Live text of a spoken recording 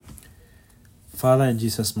Father, in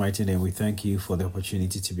Jesus' mighty name, we thank you for the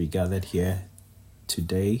opportunity to be gathered here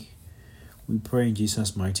today. We pray in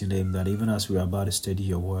Jesus' mighty name that even as we are about to study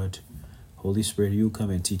your word, Holy Spirit, you come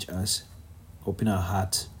and teach us. Open our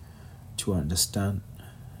heart to understand.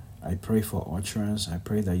 I pray for utterance. I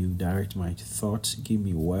pray that you direct my thoughts. Give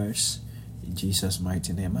me words in Jesus'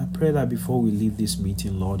 mighty name. I pray that before we leave this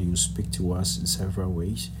meeting, Lord, you speak to us in several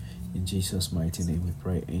ways. In Jesus' mighty name we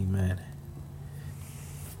pray. Amen.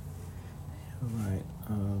 All right.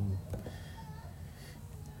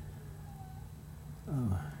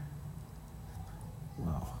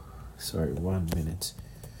 Wow. Sorry, 1 minute.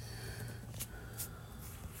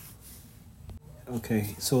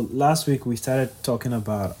 Okay, so last week we started talking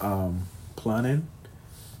about planning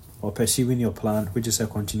or perceiving your plan, which is a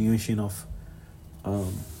continuation of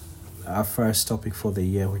our first topic for the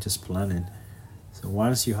year, which is planning. So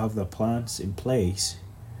once you have the plans in place,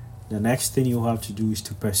 the next thing you have to do is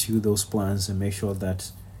to pursue those plans and make sure that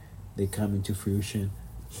they come into fruition.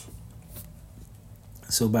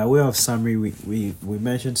 So by way of summary, we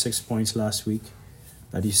mentioned 6 points last week.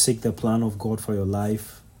 That you seek the plan of God for your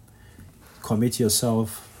life, commit your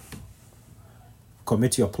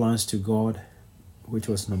plans to God, which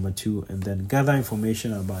was number 2, and then gather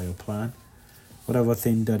information about your plan. Whatever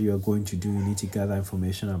thing that you are going to do, you need to gather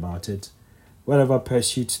information about it. Whatever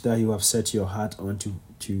pursuit that you have set your heart on to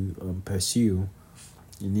pursue,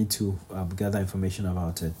 you need to gather information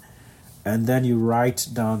about it. And then you write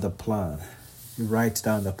down the plan.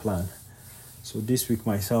 So this week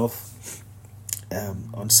myself,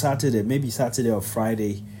 on Saturday, maybe Saturday or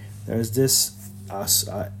Friday, there's this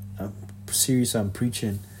series I'm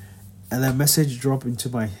preaching, and a message dropped into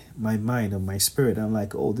my mind and my spirit. I'm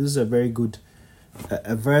like, oh, this is a very good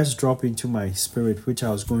a verse dropped into my spirit, which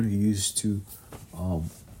I was going to use to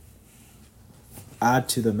add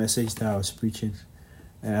to the message that I was preaching.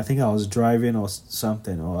 And I think I was driving or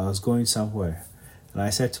something, or I was going somewhere, and I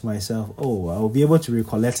said to myself, oh, I will be able to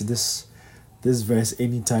recollect this verse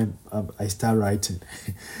anytime I start writing.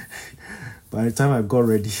 By the time I got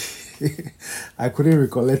ready, I couldn't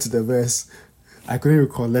recollect the verse. I couldn't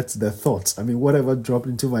recollect the thoughts. I mean, whatever dropped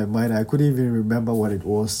into my mind, I couldn't even remember what it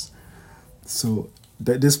was. So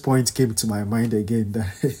this point came to my mind again,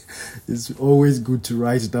 that it's always good to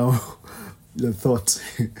write down your thoughts,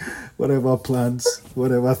 whatever plans,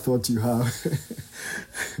 whatever thought you have.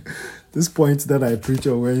 This point that I preach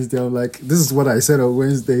on Wednesday, I'm like, this is what I said on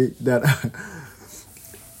Wednesday, that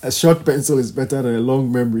a short pencil is better than a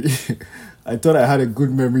long memory. I thought I had a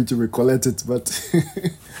good memory to recollect it, but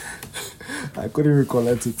I couldn't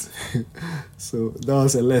recollect it. So that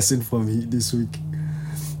was a lesson for me this week.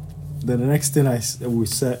 Then the next thing we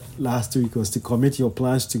said last week was to commit your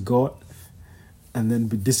plans to God, and then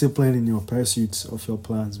be disciplined in your pursuits of your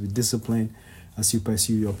plans. Be disciplined as you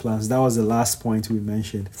pursue your plans. That was the last point we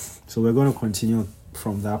mentioned. So we're going to continue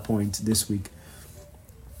from that point this week.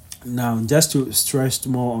 Now, just to stress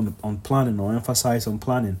more on planning, or emphasize on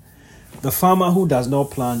planning, the farmer who does not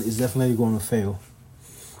plan is definitely going to fail.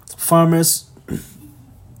 Farmers,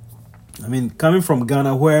 coming from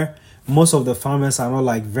Ghana, where most of the farmers are not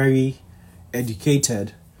like very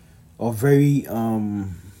educated or very,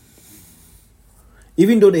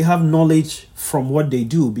 even though they have knowledge from what they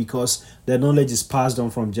do, because their knowledge is passed on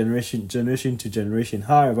from generation to generation.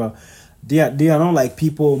 However, they are not like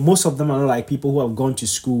people. Most of them are not like people who have gone to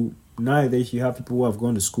school. Nowadays, you have people who have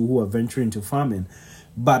gone to school who are venturing into farming.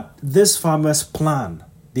 But these farmers plan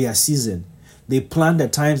their season. They plan the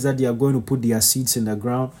times that they are going to put their seeds in the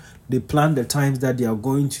ground. They plan the times that they are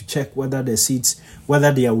going to check whether there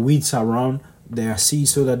are weeds around their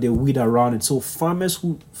seeds, so that they weed around it. So farmers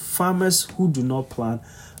who do not plan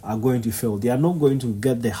are going to fail. They are not going to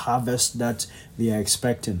get the harvest that they are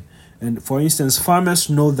expecting. And for instance, farmers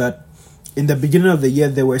know that in the beginning of the year,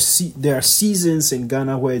 there are seasons in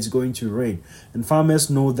Ghana where it's going to rain. And farmers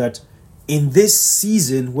know that in this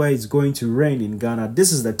season where it's going to rain in Ghana,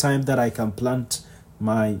 this is the time that I can plant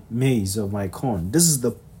my maize or my corn. This is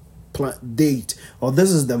the date, or this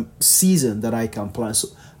is the season that I can plant. So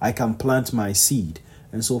I can plant my seed.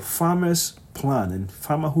 And so farmers plan, and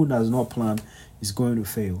farmer who does not plan is going to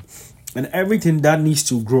fail. And everything that needs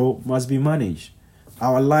to grow must be managed.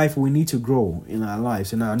 Our life, we need to grow in our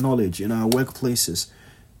lives, in our knowledge, in our workplaces,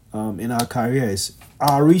 in our careers,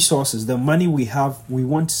 our resources, the money we have. We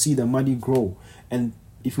want to see the money grow. And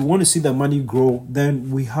if we want to see the money grow, then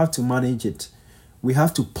we have to manage it. We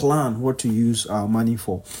have to plan what to use our money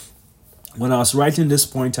for. When I was writing this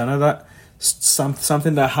point,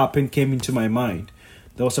 something that happened came into my mind.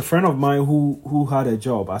 There was a friend of mine who had a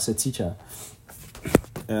job as a teacher.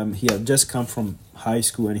 he had just come from high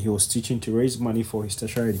school and he was teaching to raise money for his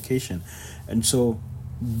tertiary education. And so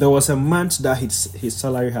there was a month that his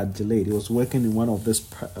salary had delayed. He was working in one of these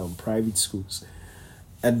private schools.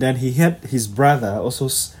 And then he had his brother also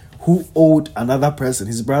who owed another person.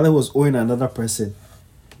 His brother was owing another person.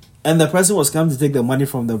 And the person was coming to take the money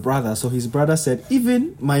from the brother. So his brother said,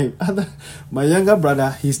 even my younger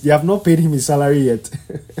brother, they have not paid him his salary yet.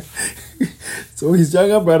 So his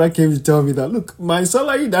younger brother came to tell me that, look, my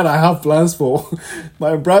salary that I have plans for,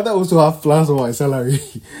 my brother also have plans for my salary.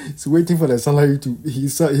 He's waiting for the salary to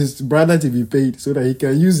his brother to be paid so that he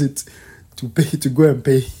can use it to go and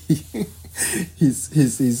pay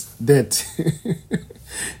his debt.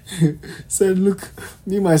 Said, look,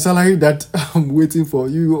 me, my salary that I'm waiting for,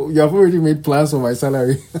 you have already made plans for my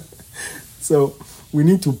salary. So we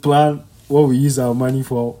need to plan what we use our money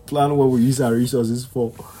for, plan what we use our resources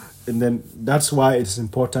for. And then that's why it's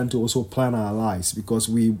important to also plan our lives, because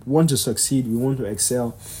we want to succeed, we want to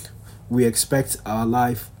excel, we expect our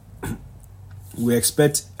life, we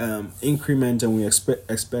expect increment, and we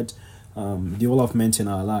expect development in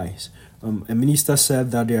our lives. A minister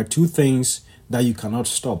said that there are two things that you cannot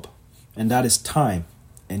stop, and that is time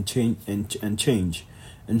and change and change.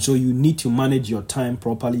 And so you need to manage your time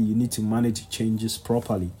properly, you need to manage changes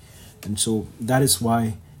properly. And so that is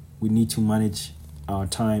why we need to manage our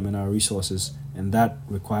time and our resources, and that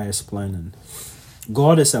requires planning.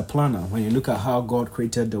 God is a planner. When you look at how God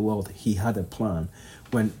created the world, he had a plan.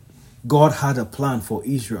 When God had a plan for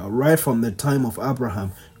Israel, right from the time of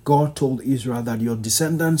Abraham, God told Israel that your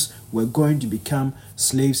descendants were going to become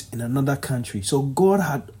slaves in another country. So God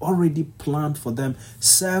had already planned for them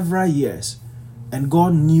several years, and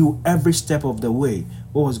God knew every step of the way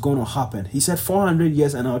what was going to happen. He said 400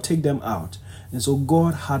 years and I'll take them out. And so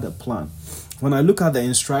God had a plan. When I look at the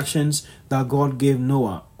instructions that God gave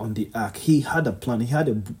Noah on the ark, he had a plan, he had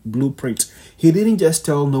a blueprint. He didn't just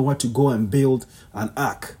tell Noah to go and build an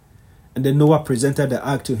ark, and then Noah presented the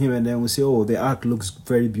ark to him, and then we say, oh, the ark looks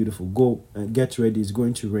very beautiful. Go and get ready, it's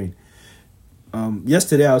going to rain.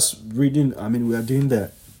 Yesterday I was reading, we are doing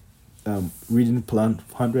the reading plan,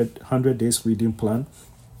 100 days reading plan.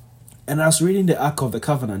 And I was reading the Ark of the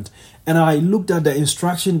Covenant, and I looked at the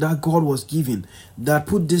instruction that God was giving, that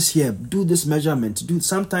put this here, do this measurement, do.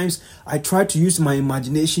 Sometimes I try to use my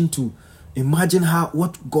imagination to imagine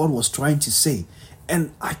what God was trying to say,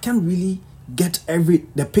 and I can't really get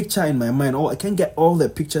the picture in my mind, or I can't get all the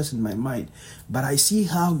pictures in my mind, but I see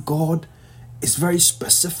how God is very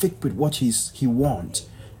specific with what he wants.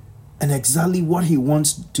 And exactly what he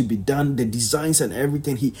wants to be done, the designs and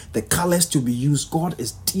everything, the colors to be used, God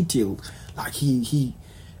is detailed. Like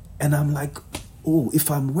and I'm like, oh, if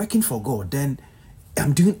I'm working for God, then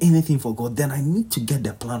I'm doing anything for God, then I need to get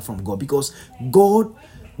the plan from God, because God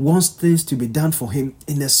wants things to be done for him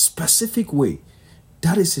in a specific way.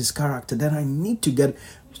 That is his character. Then I need to get.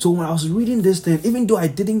 So when I was reading this thing, even though I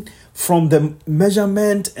didn't, from the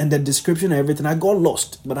measurement and the description and everything, I got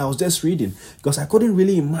lost. But I was just reading because I couldn't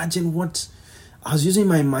really imagine what. I was using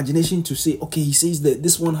my imagination to say, okay, he says that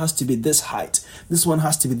this one has to be this height, this one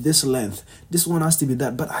has to be this length, this one has to be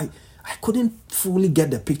that. But I couldn't fully get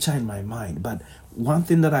the picture in my mind. But one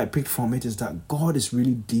thing that I picked from it is that God is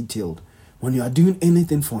really detailed. When you are doing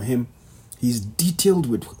anything for him, he's detailed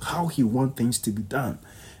with how he wants things to be done.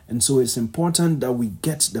 And so it's important that we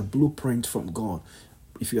get the blueprint from God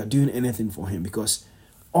if you are doing anything for him, because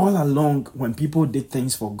all along when people did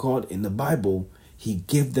things for God in the Bible, he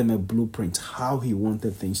gave them a blueprint, how he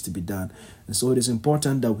wanted things to be done. And so it is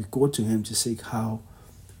important that we go to him to see how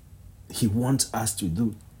he wants us to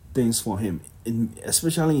do things for him,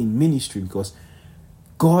 especially in ministry, because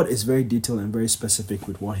God is very detailed and very specific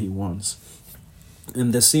with what he wants.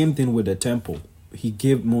 And the same thing with the temple. He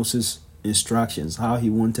gave Moses instructions, how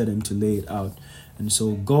he wanted him to lay it out. And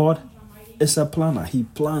so God is a planner. He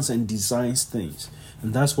plans and designs things.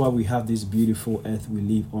 And that's why we have this beautiful earth we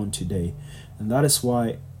live on today. And that is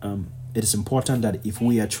why it is important that if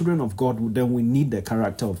we are children of God, then we need the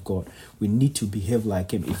character of God. We need to behave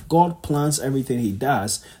like him. If God plans everything he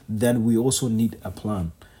does, then we also need a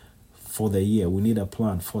plan for the year. We need a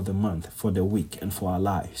plan for the month, for the week, and for our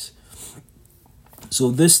lives.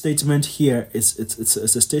 So this statement here it's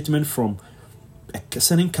a statement from a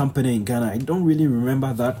certain company in Ghana. I don't really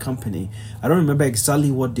remember that company. I don't remember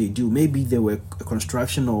exactly what they do. Maybe they were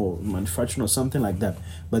construction or manufacturing or something like that.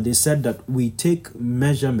 But they said that we take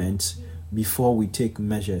measurements before we take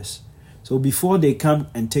measures. So before they come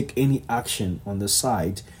and take any action on the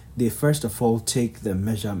site, they first of all take the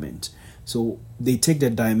measurement. So they take the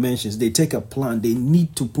dimensions, they take a plan. They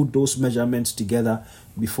need to put those measurements together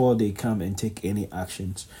before they come and take any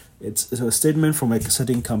actions. It's a statement from a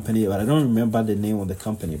certain company, but I don't remember the name of the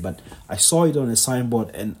company. But I saw it on a signboard,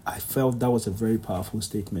 and I felt that was a very powerful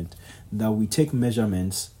statement, that we take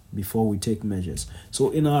measurements before we take measures.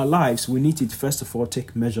 So in our lives, we need to first of all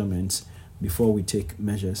take measurements before we take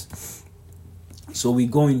measures. So we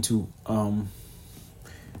go into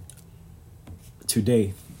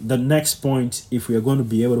today. The next point, if we are going to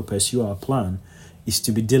be able to pursue our plan, is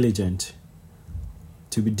to be diligent.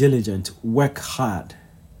 To be diligent, work hard.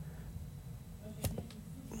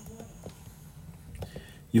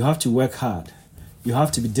 You have to work hard. You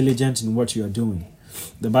have to be diligent in what you are doing.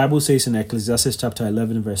 The Bible says in Ecclesiastes chapter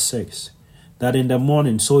 11 verse 6, that in the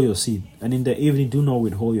morning sow your seed, and in the evening do not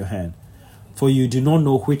withhold your hand. For you do not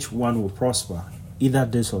know which one will prosper, either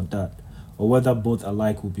this or that, or whether both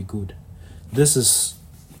alike will be good. This is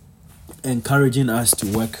encouraging us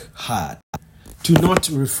to work hard, to not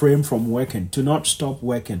refrain from working, to not stop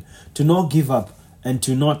working, to not give up, and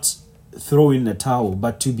to not throw in the towel,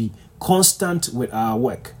 but to be constant with our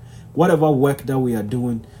work. Whatever work that we are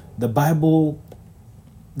doing, the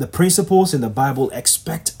principles in the Bible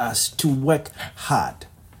expect us to work hard.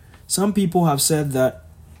 Some people have said that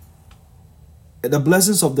the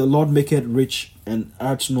blessings of the Lord make it rich and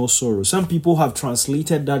adds no sorrow. Some people have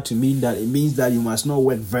translated that to mean that it means that you must not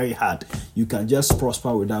work very hard. You can just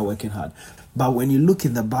prosper without working hard. But when you look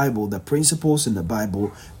in the Bible, the principles in the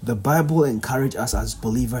Bible encourage us as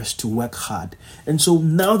believers to work hard. And so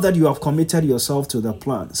now that you have committed yourself to the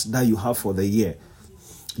plans that you have for the year,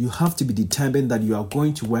 you have to be determined that you are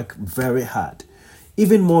going to work very hard,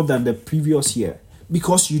 even more than the previous year,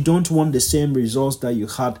 because you don't want the same results that you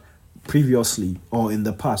had previously or in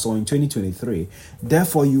the past or in 2023.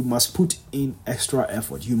 Therefore, you must put in extra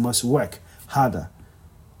effort. You must work harder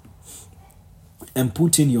and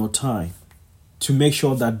put in your time to make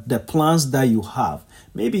sure that the plans that you have,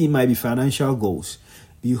 maybe it might be financial goals,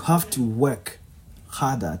 you have to work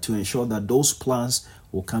harder to ensure that those plans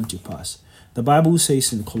will come to pass. The Bible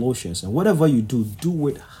says in Colossians, and whatever you do, do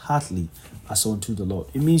it heartily as unto the Lord.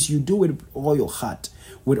 It means you do it with all your heart,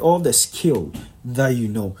 with all the skill that you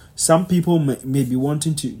know. Some people may be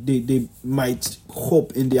wanting to, they might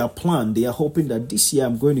hope in their plan, they are hoping that this year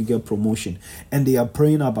I'm going to get promotion, and they are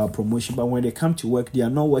praying about promotion, but when they come to work, they are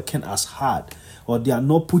not working as hard, or they are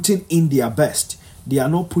not putting in their best. They are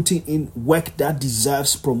not putting in work that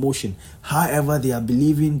deserves promotion. However, they are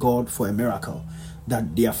believing God for a miracle,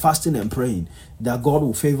 that they are fasting and praying, that God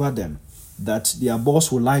will favor them, that their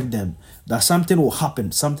boss will like them, that something will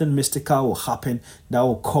happen, something mystical will happen that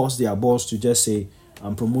will cause their boss to just say,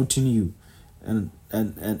 I'm promoting you. And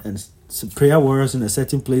some prayer warriors in a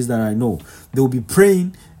certain place that I know, they will be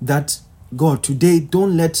praying that, God, today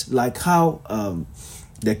don't let, like how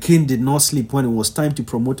the king did not sleep when it was time to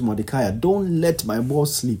promote Mordecai, don't let my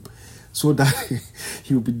boss sleep, so that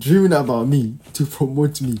he will be dreaming about me to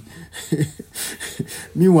promote me.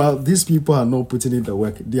 Meanwhile, these people are not putting in the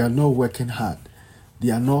work. They are not working hard.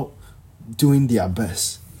 They are not doing their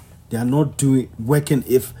best. They are not working.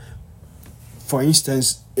 If, for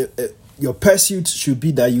instance, your pursuit should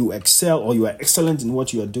be that you excel or you are excellent in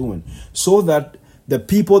what you are doing, so that the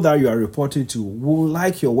people that you are reporting to will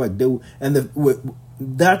like your work. They will, and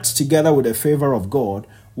that together with the favor of God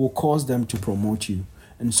will cause them to promote you.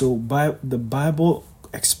 And so the Bible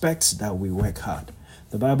expects that we work hard.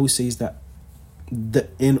 The Bible says that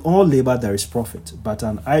in all labor there is profit, but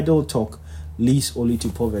an idle talk leads only to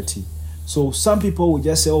poverty. So some people will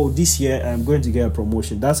just say, oh, this year I'm going to get a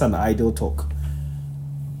promotion. That's an idle talk.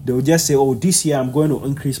 They will just say, oh, this year I'm going to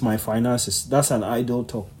increase my finances. That's an idle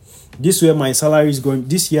talk. This year my salary is going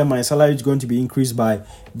to be increased by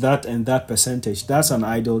that and that percentage. That's an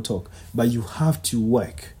idle talk. But you have to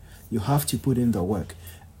work. You have to put in the work.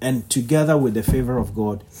 And together with the favor of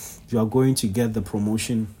God, you are going to get the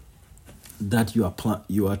promotion that you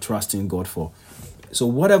are trusting God for. So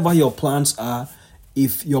whatever your plans are,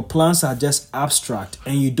 if your plans are just abstract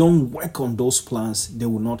and you don't work on those plans, they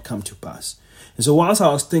will not come to pass. And so whilst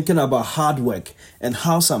I was thinking about hard work and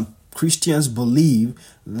how some Christians believe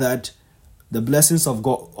that the blessings of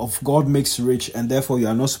God makes rich and therefore you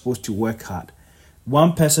are not supposed to work hard,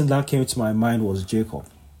 one person that came to my mind was Jacob.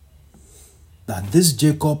 That this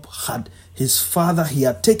Jacob had his father, he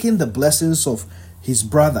had taken the blessings of his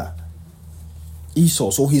brother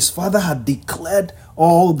Esau. So his father had declared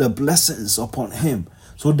all the blessings upon him.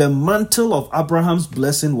 So the mantle of Abraham's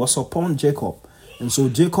blessing was upon Jacob. And so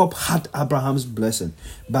Jacob had Abraham's blessing.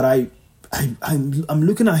 But I'm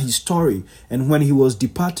looking at his story, and when he was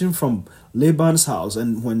departing from Laban's house,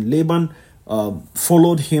 and when Laban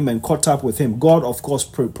followed him and caught up with him, God, of course,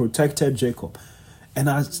 protected Jacob. And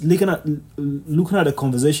I was looking at the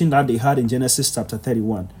conversation that they had in Genesis chapter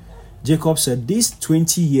 31. Jacob said, "These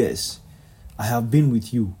 20 years I have been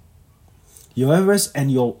with you. Your heifers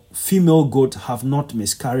and your female goat have not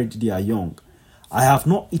miscarried their young. I have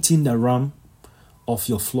not eaten the ram of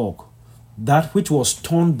your flock, that which was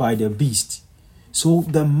torn by the beast." So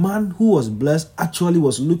the man who was blessed actually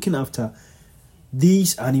was looking after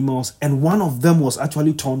these animals, and one of them was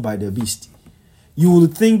actually torn by the beast. You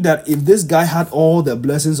would think that if this guy had all the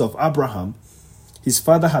blessings of Abraham, his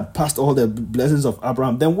father had passed all the blessings of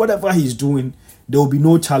Abraham, then whatever he's doing, there will be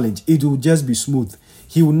no challenge. It will just be smooth.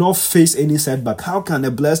 He will not face any setback. How can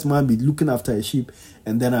a blessed man be looking after a sheep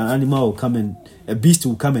and then an animal will come and a beast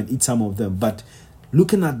will come and eat some of them? But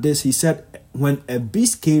looking at this, he said, when a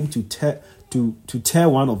beast came to tear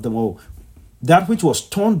one of them, or that which was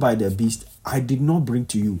torn by the beast, I did not bring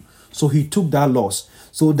to you. So he took that loss.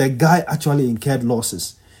 So the guy actually incurred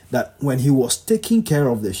losses. That when he was taking care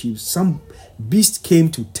of the sheep, some beast came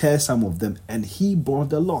to tear some of them, and he bore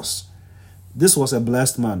the loss. This was a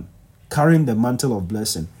blessed man carrying the mantle of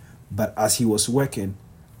blessing. But as he was working,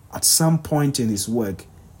 at some point in his work,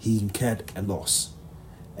 he incurred a loss.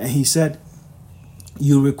 And he said,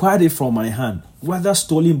 "You required it from my hand, whether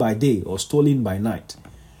stolen by day or stolen by night.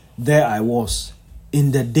 There I was,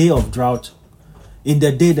 in the day of drought. In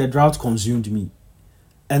the day the drought consumed me,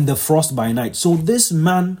 and the frost by night." So this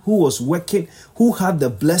man who was working, who had the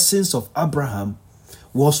blessings of Abraham,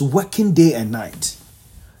 was working day and night.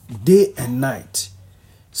 Day and night.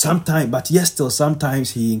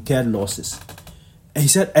 Sometimes he incurred losses. And he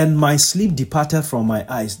said, "And my sleep departed from my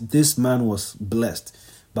eyes." This man was blessed.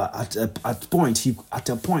 But at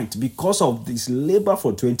a point, because of this labor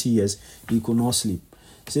for 20 years, he could not sleep.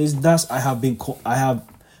 He says, "Thus I have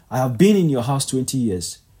been in your house 20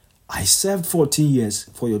 years. I served 14 years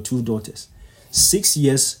for your 2 daughters, 6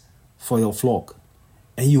 years for your flock,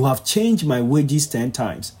 and you have changed my wages 10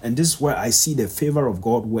 times. And this is where I see the favor of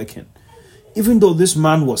God working. Even though this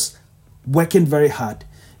man was working very hard,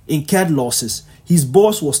 incurred losses, his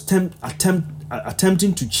boss was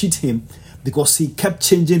attempting to cheat him because he kept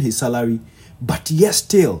changing his salary, but yet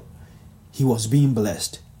still, he was being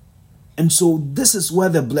blessed. And so this is where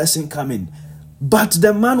the blessing come in. But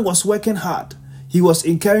the man was working hard. He was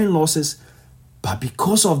incurring losses, but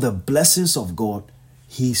because of the blessings of God,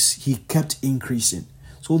 he kept increasing.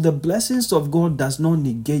 So the blessings of God does not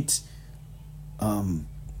negate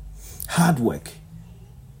hard work.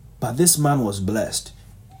 But this man was blessed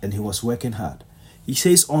and he was working hard. He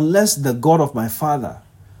says, "Unless the God of my father,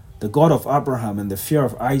 the God of Abraham and the fear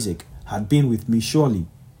of Isaac had been with me, surely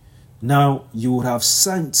now you would have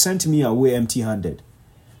sent me away empty-handed.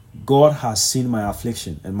 God has seen my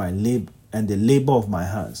affliction and the labor of my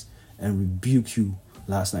hands and rebuked you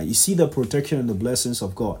last night." You see the protection and the blessings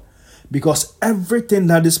of God. Because everything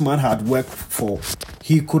that this man had worked for,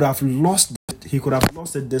 he could have lost it. He could have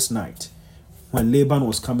lost it this night when Laban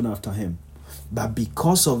was coming after him. But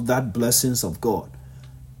because of that blessings of God,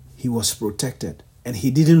 he was protected and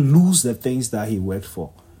he didn't lose the things that he worked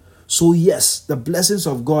for. So yes, the blessings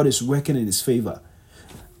of God is working in his favor.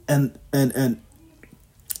 And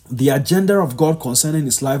the agenda of God concerning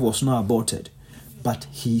his life was not aborted. But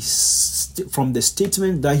from the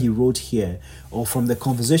statement that he wrote here, or from the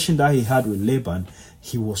conversation that he had with Laban,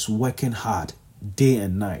 he was working hard day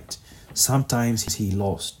and night. Sometimes he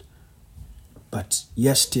lost, but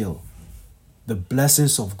yet still, the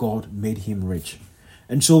blessings of God made him rich.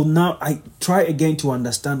 And so now I try again to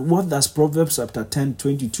understand, what does Proverbs chapter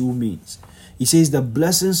 10:22 means? He says the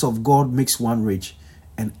blessings of God makes one rich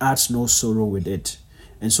and adds no sorrow with it.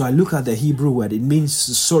 And so I look at the Hebrew word. It means,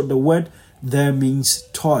 so the word there means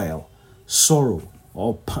toil, sorrow,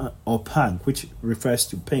 or pang, which refers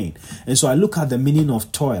to pain. And so I look at the meaning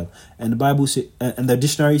of toil, and the Bible says, and the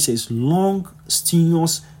dictionary says, long,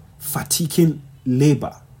 strenuous, fatiguing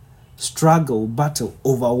labor, struggle, battle,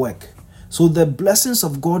 overwork. So the blessings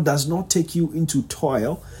of God does not take you into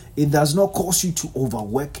toil. It does not cause you to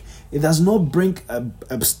overwork. It does not bring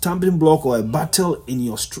a stumbling block or a battle in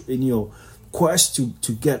your quest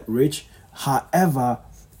to get rich. However,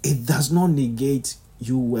 it does not negate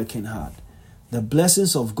you working hard. The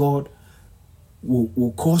blessings of God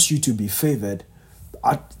will cause you to be favored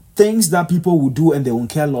at things that people will do and they won't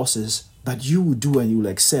care losses, but you will do and you will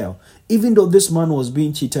excel. Even though this man was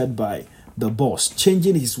being cheated by the boss,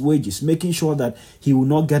 changing his wages, making sure that he will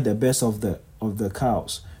not get the best of the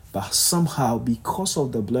cows, but somehow, because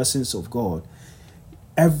of the blessings of God,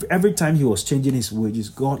 every time he was changing his wages,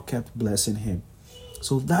 God kept blessing him.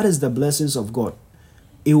 So that is the blessings of God.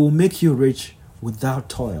 It will make you rich without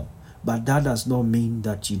toil, but that does not mean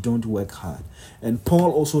that you don't work hard. And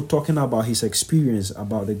Paul also talking about his experience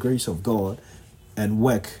about the grace of God and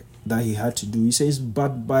work that he had to do. He says,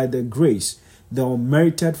 but by the grace, the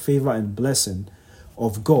unmerited favor and blessing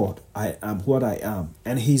of God, I am what I am.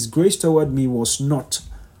 And his grace toward me was not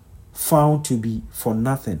found to be for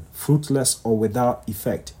nothing, fruitless or without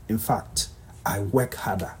effect. In fact, I work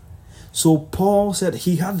harder. So Paul said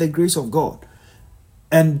he had the grace of God,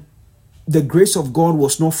 and the grace of God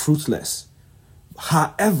was not fruitless.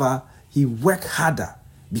 However, he worked harder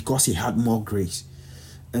because he had more grace.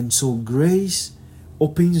 And so grace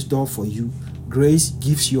opens door for you. Grace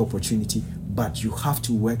gives you opportunity, but you have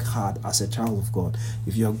to work hard as a child of God.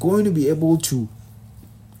 If you are going to be able to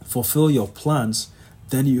fulfill your plans,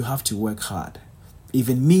 then you have to work hard. If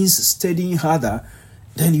it means studying harder,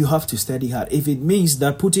 then you have to study hard. If it means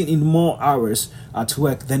that putting in more hours at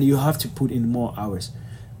work, then you have to put in more hours.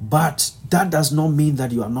 But that does not mean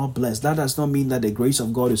that you are not blessed. That does not mean that the grace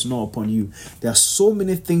of God is not upon you. There are so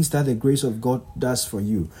many things that the grace of God does for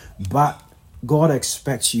you, but God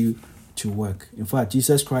expects you to work. In fact,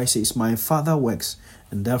 Jesus Christ says, my Father works,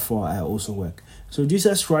 and therefore I also work. So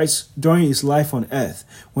Jesus Christ, during his life on earth,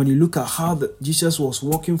 when you look at how Jesus was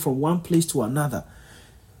walking from one place to another,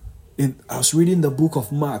 I was reading the book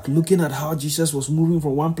of Mark, looking at how Jesus was moving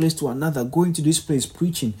from one place to another, going to this place,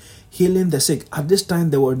 preaching, healing the sick. At this time,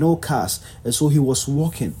 there were no cars, and so he was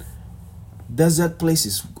walking desert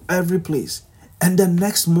places, every place. And the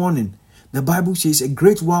next morning, the Bible says, a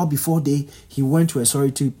great while before day, he went to a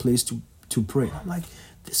solitary place to pray. I'm like,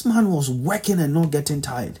 this man was working and not getting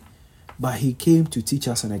tired. But he came to teach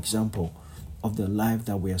us an example of the life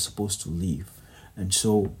that we are supposed to live. And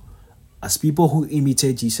so, as people who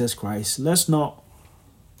imitate Jesus Christ, let's not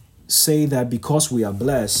say that because we are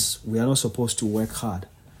blessed, we are not supposed to work hard.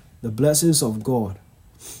 The blessings of God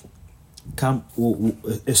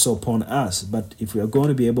is upon us, but if we are going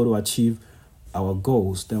to be able to achieve our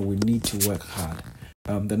goals, then we need to work hard.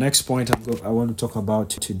 The next point I want to talk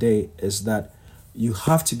about today is that you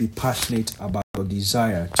have to be passionate about your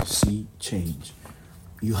desire to see change.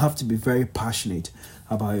 You have to be very passionate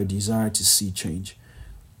about your desire to see change.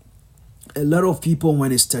 A lot of people,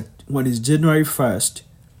 when it's January 1st,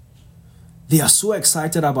 they are so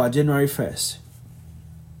excited about January 1st.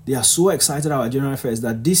 They are so excited about January 1st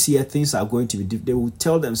that this year things are going to be different. They will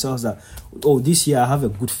tell themselves that, oh, this year I have a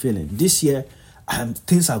good feeling. This year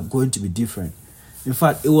things are going to be different. In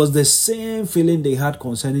fact, it was the same feeling they had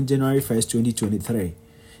concerning January 1st, 2023.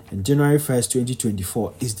 And January 1st,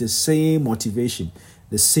 2024 is the same motivation,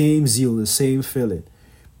 the same zeal, the same feeling.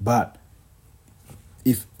 But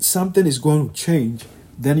if something is going to change,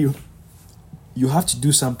 then you have to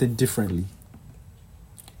do something differently.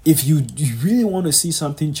 If you really want to see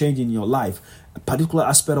something change in your life, a particular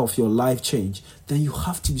aspect of your life change, then you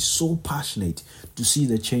have to be so passionate to see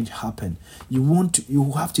the change happen.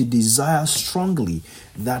 You have to desire strongly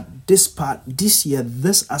that this year,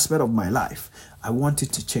 this aspect of my life, I want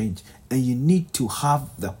it to change. And you need to have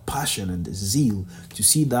the passion and the zeal to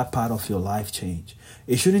see that part of your life change.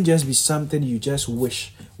 It shouldn't just be something you just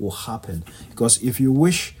wish will happen. Because if you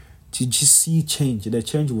wish to just see change, the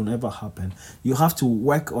change will never happen. You have to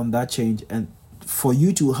work on that change. And for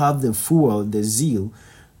you to have the fuel, the zeal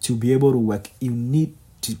to be able to work, you need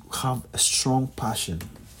to have a strong passion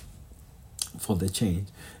for the change.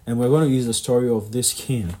 And we're going to use the story of this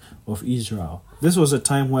king of Israel. This was a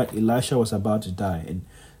time where Elisha was about to die. In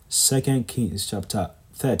 2 Kings chapter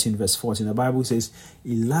 13 verse 14, the Bible says,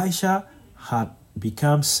 Elisha had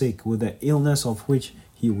become sick with the illness of which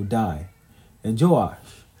he would die. And Joash,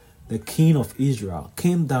 the king of Israel,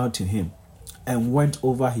 came down to him and went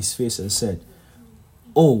over his face and said,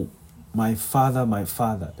 "Oh, my father,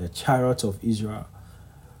 the chariot of Israel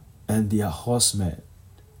and their horsemen."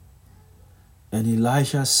 And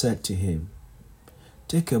Elisha said to him,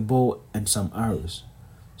 "Take a bow and some arrows."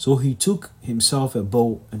 So he took himself a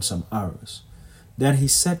bow and some arrows. Then he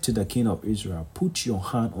said to the king of Israel, "Put your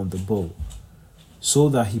hand on the bow." So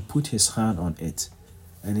that he put his hand on it.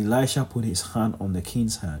 And Elisha put his hand on the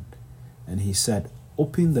king's hand. And he said,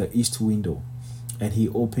 "Open the east window." And he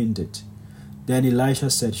opened it. Then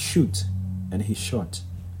Elisha said, "Shoot." And he shot.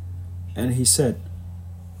 And he said,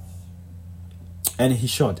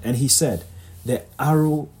 "The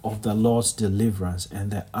arrow of the Lord's deliverance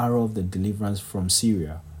and the arrow of the deliverance from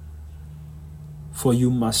Syria. For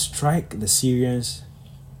you must strike the Syrians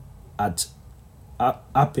at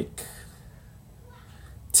Aphek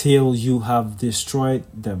till you have destroyed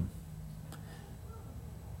them."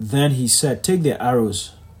 Then he said, "Take the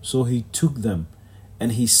arrows." So he took them.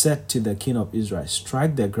 And he said to the king of Israel,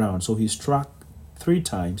 "Strike the ground." So he struck 3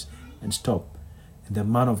 times and stopped. And the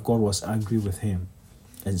man of God was angry with him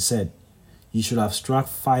and said, "You should have struck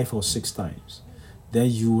 5 or 6 times. Then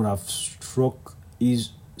you would have struck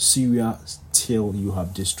Syria till you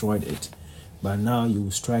have destroyed it. But now you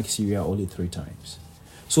will strike Syria only 3 times.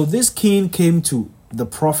 So this king came to the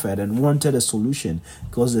prophet and wanted a solution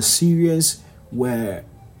because the Syrians were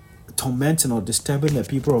tormenting or disturbing the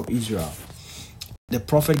people of Israel. The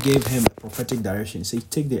prophet gave him a prophetic direction. Say,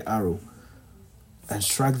 take the arrow and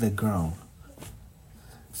strike the ground.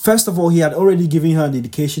 First of all, he had already given her an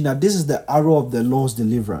indication that this is the arrow of the Lord's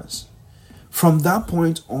deliverance. From that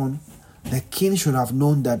point on, the king should have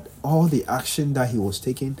known that all the action that he was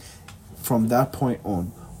taking from that point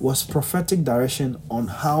on was prophetic direction on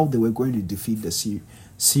how they were going to defeat the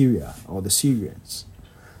Syria or the Syrians.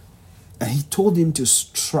 And he told him to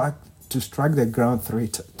strike the ground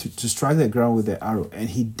to strike the ground with the arrow, and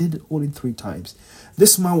he did it only 3 times.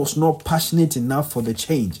 This man was not passionate enough for the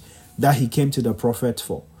change that he came to the prophet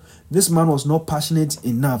for. This man was not passionate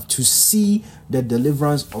enough to see the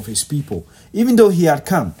deliverance of his people. Even though he had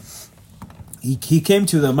come, he came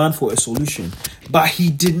to the man for a solution, but he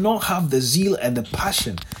did not have the zeal and the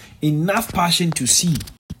passion, enough passion to see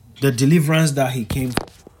the deliverance that he came for.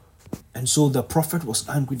 And so the prophet was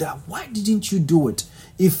angry that why didn't you do it?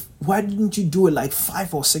 Why didn't you do it like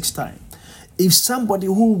 5 or 6 times? If somebody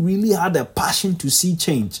who really had a passion to see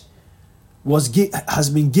change has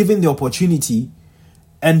been given the opportunity,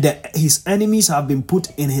 and his enemies have been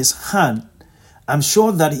put in his hand, I'm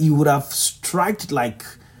sure that he would have struck like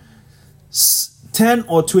 10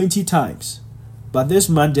 or 20 times. But this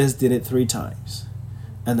man just did it 3 times.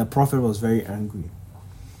 And the prophet was very angry.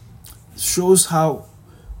 Shows how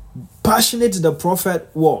passionate the prophet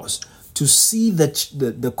was to see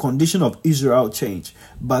the condition of Israel change.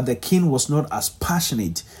 But the king was not as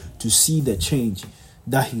passionate to see the change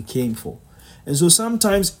that he came for. And so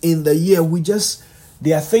sometimes in the year,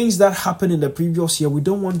 there are things that happened in the previous year. We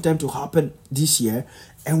don't want them to happen this year.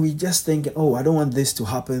 And we just think, oh, I don't want this to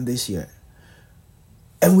happen this year.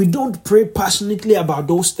 And we don't pray passionately about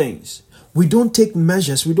those things. We don't take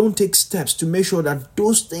measures. We don't take steps to make sure that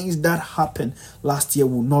those things that happened last year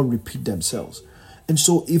will not repeat themselves. And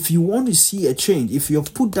so if you want to see a change, if you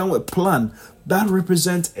have put down a plan that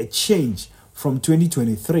represents a change from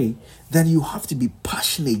 2023, then you have to be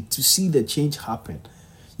passionate to see the change happen.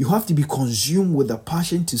 You have to be consumed with a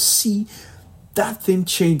passion to see that thing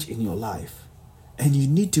change in your life. And you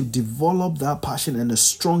need to develop that passion and a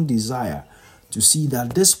strong desire to see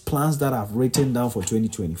that these plans that I've written down for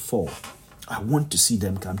 2024, I want to see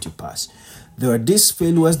them come to pass. There are these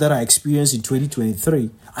failures that I experienced in 2023.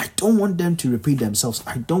 I don't want them to repeat themselves.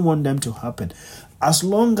 I don't want them to happen. As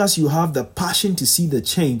long as you have the passion to see the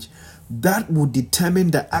change, that will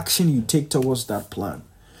determine the action you take towards that plan.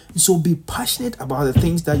 So be passionate about the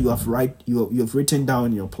things that you have written down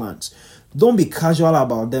in your plans. Don't be casual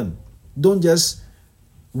about them. Don't just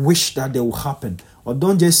wish that they will happen. Or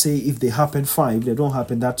don't just say if they happen, fine. If they don't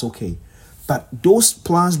happen, that's okay. But those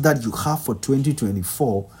plans that you have for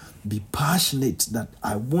 2024, be passionate that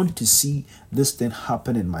I want to see this thing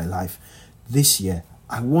happen in my life this year.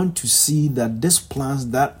 I want to see that these plans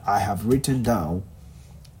that I have written down,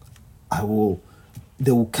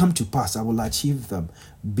 they will come to pass. I will achieve them.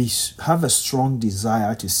 Have a strong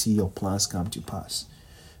desire to see your plans come to pass.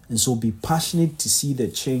 And so be passionate to see the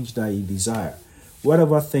change that you desire.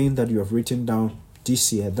 Whatever thing that you have written down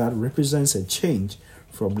this year that represents a change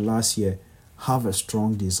from last year, have a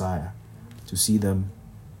strong desire to see them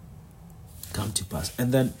come to pass.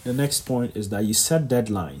 And then the next point is that you set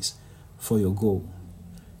deadlines for your goal.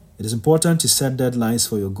 It is important to set deadlines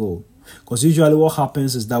for your goal, because usually what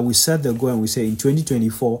happens is that we set the goal and we say in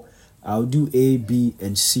 2024 I'll do A, B,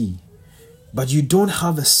 and C, but you don't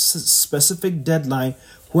have a specific deadline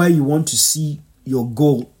where you want to see your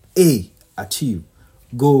goal A achieved,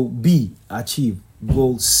 goal B achieved,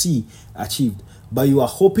 goal C achieved. But you are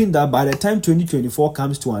hoping that by the time 2024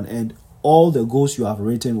 comes to an end, all the goals you have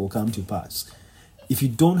written will come to pass. If you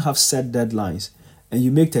don't have set deadlines and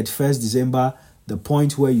you make 31st December the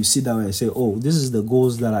point where you sit down and say, oh, this is the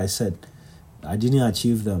goals that I set, I didn't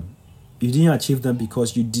achieve them. You didn't achieve them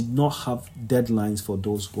because you did not have deadlines for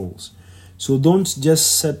those goals. So don't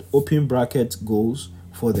just set open bracket goals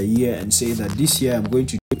for the year and say that this year I'm going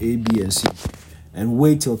to do A, B, and C, and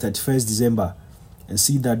wait till 31st December and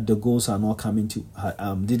see that the goals are not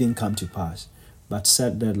didn't come to pass. But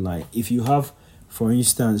set deadline. If you have, for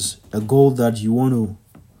instance, a goal that you want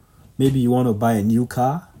to buy a new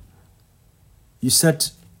car, you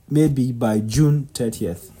set maybe by June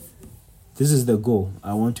 30th. This is the goal.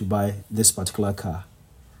 I want to buy this particular car.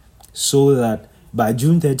 So that by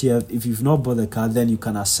June 30th, if you've not bought the car, then you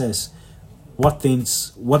can assess what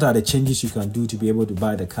are the changes you can do to be able to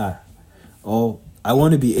buy the car. Or I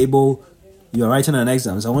want to be able you're writing an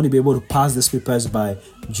exam. So I want to be able to pass these papers by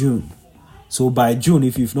June. So by June,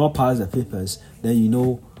 if you've not passed the papers, then you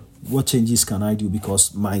know what changes can I do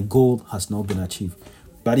because my goal has not been achieved.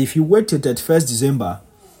 But if you wait till 31st December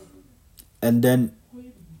and then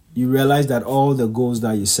you realize that all the goals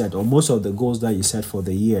that you set, or most of the goals that you set for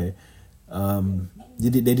the year, they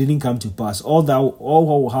didn't come to pass. All what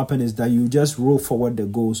will happen is that you just roll forward the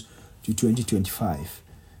goals to 2025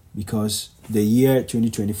 because the year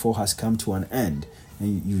 2024 has come to an end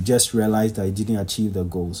and you just realize that you didn't achieve the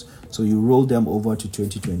goals. So you roll them over to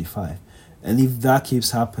 2025. And if that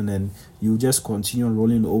keeps happening, you just continue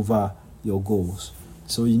rolling over your goals.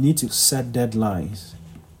 So you need to set deadlines.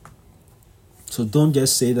 So don't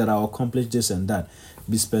just say that I'll accomplish this and that.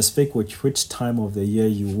 Be specific with which time of the year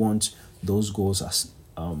you want those goals as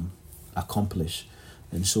accomplished.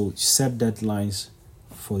 And so set deadlines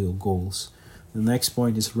for your goals. The next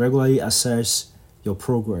point is regularly assess your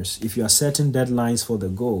progress. If you are setting deadlines for the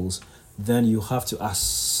goals, then you have to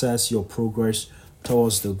assess your progress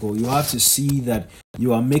towards the goal. You have to see that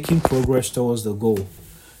you are making progress towards the goal.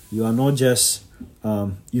 You are not just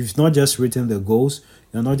you've not just written the goals.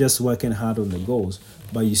 You're not just working hard on the goals,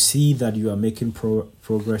 but you see that you are making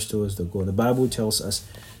progress towards the goal. The Bible tells us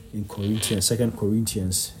in 2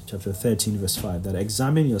 Corinthians chapter 13, verse 5, that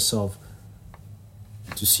examine yourself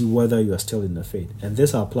to see whether you are still in the faith. And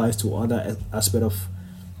this applies to other aspects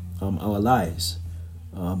of our lives,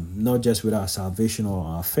 not just with our salvation or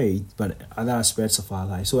our faith, but other aspects of our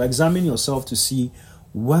lives. So examine yourself to see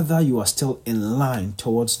whether you are still in line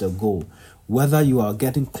towards the goal, whether you are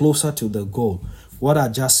getting closer to the goal, what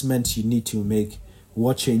adjustments you need to make,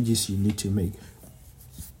 what changes you need to make.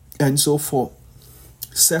 And so for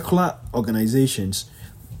secular organizations,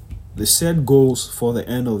 they set goals for the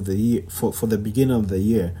end of the year, for the beginning of the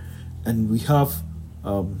year, and we have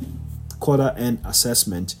quarter end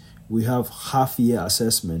assessment, we have half year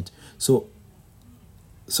assessment.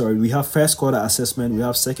 We have first quarter assessment, we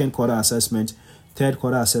have second quarter assessment, third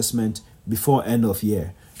quarter assessment before end of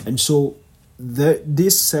year. And so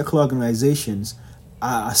these secular organizations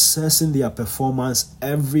are assessing their performance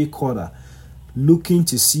every quarter, looking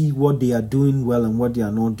to see what they are doing well and what they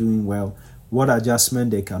are not doing well, what adjustment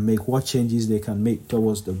they can make, what changes they can make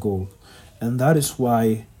towards the goal. And that is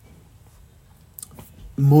why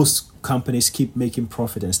most companies keep making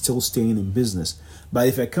profit and still staying in business. But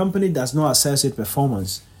if a company does not assess its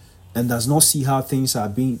performance and does not see how things are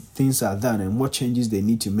done and what changes they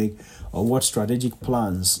need to make or what strategic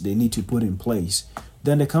plans they need to put in place,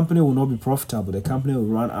 then the company will not be profitable. The company will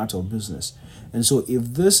run out of business. And so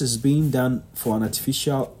if this is being done for an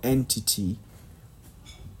artificial entity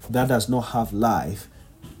that does not have life,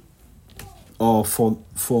 or for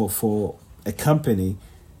a company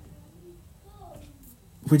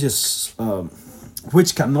which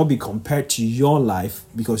cannot be compared to your life,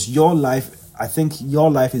 because your life, I think your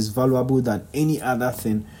life is valuable than any other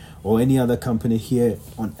thing or any other company here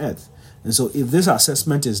on earth. And so if this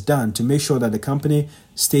assessment is done to make sure that the company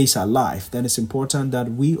stays alive, then it's important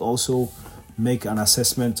that we also make an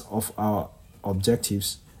assessment of our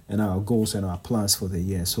objectives and our goals and our plans for the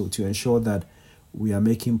year. So to ensure that we are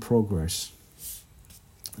making progress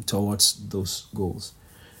towards those goals.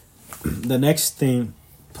 The next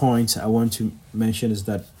point I want to mention is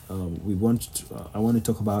that I want to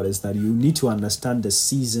talk about is that you need to understand the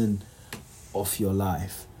season of your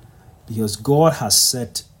life, because God has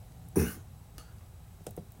set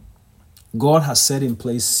in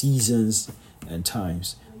place seasons and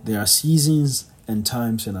times. There are seasons and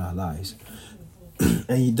times in our lives.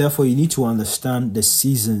 And therefore, you need to understand the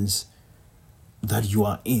seasons that you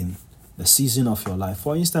are in, the season of your life.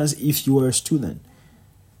 For instance, if you are a student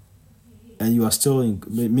and you are still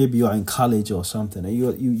maybe you are in college or something, and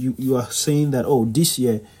you are saying that, oh, this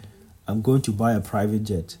year I'm going to buy a private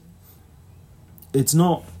jet. It's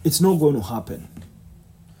not going to happen.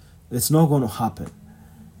 It's not going to happen.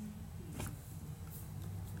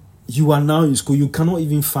 You are now in school. You cannot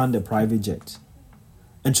even fund a private jet.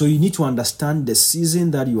 And so you need to understand the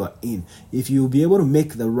season that you are in. If you'll be able to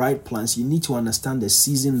make the right plans, you need to understand the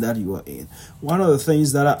season that you are in. One of the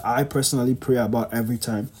things that I personally pray about every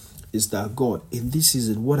time is that, God, in this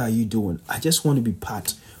season, what are you doing? I just want to be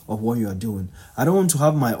part of what you are doing. I don't want to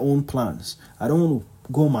have my own plans. I don't want to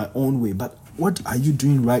go my own way. But what are you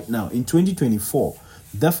doing right now? In 2024,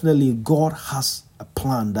 definitely God has a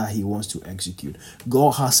plan that he wants to execute.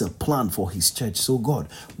 God has a plan for his church. So God,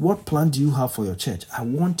 what plan do you have for your church? I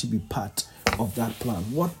want to be part of that plan.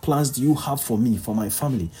 What plans do you have for me, for my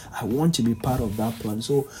family? I want to be part of that plan.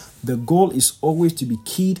 So the goal is always to be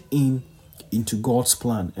keyed in into God's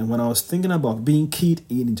plan. And when I was thinking about being keyed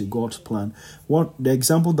in into God's plan, what the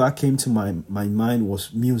example that came to my mind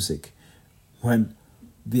was music. When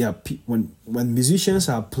when musicians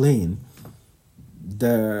are playing,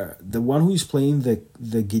 the one who is playing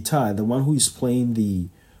the guitar, the one who is playing the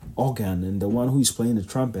organ, and the one who is playing the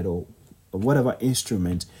trumpet or whatever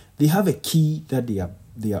instrument, they have a key that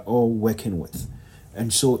they are all working with.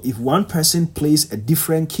 And so if one person plays a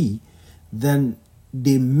different key, then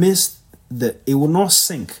they miss it will not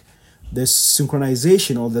sync. The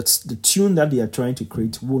synchronization or the tune that they are trying to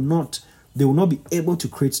create they will not be able to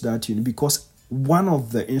create that tune, because one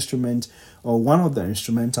of the instrument or one of the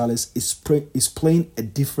instrumentalists is playing a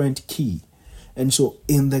different key. And so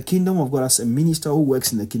in the kingdom of God, as a minister who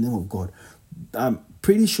works in the kingdom of God, I'm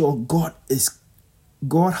pretty sure God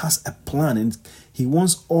has a plan, and he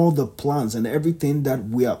wants all the plans and everything that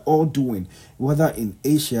we are all doing, whether in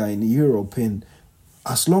Asia, in Europe, and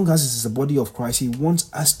as long as it's the body of Christ, he wants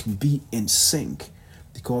us to be in sync,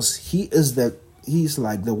 because he is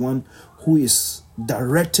like the one who is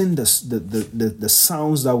directing the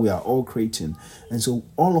sounds that we are all creating. And so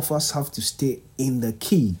all of us have to stay in the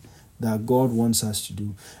key that God wants us to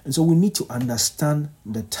do. And so we need to understand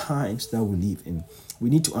the times that we live in. We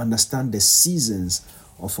need to understand the seasons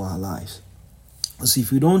of our lives. So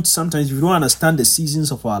if we don't understand the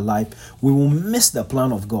seasons of our life, we will miss the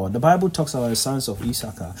plan of God. The Bible talks about the sons of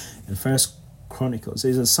Issachar in First Chronicles. It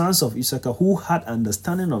says the sons of Issachar who had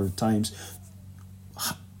understanding of the times,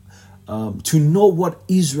 to know what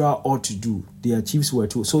Israel ought to do. Their chiefs were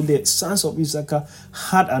too. So the sons of Issachar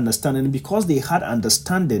had understanding. Because they had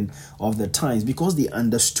understanding of the times, because they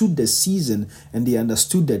understood the season and they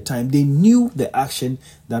understood the time, they knew the action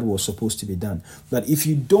that was supposed to be done. But if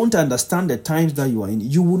you don't understand the times that you are in,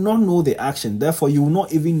 you will not know the action. Therefore, you will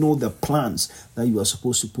not even know the plans that you are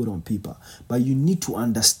supposed to put on paper. But you need to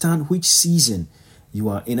understand which season you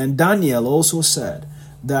are in. And Daniel also said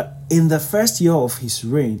that in the first year of his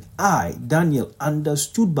reign, I, Daniel,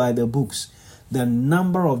 understood by the books the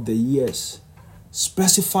number of the years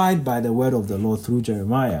specified by the word of the Lord through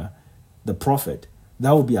Jeremiah, the prophet,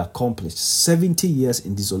 that will be accomplished. 70 years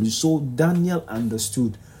in dissolution. So Daniel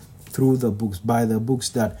understood through the books, by the books,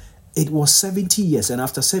 that it was 70 years. And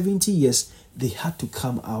after 70 years, they had to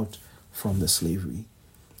come out from the slavery.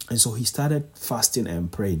 And so he started fasting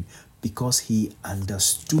and praying, because he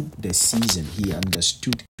understood the season, he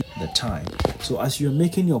understood the time. So as you're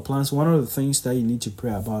making your plans, one of the things that you need to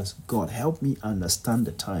pray about is, God, help me understand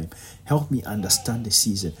the time. Help me understand the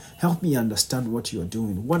season. Help me understand what you're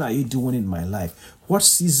doing. What are you doing in my life? What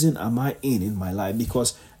season am I in my life?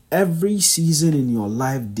 Because every season in your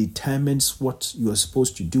life determines what you are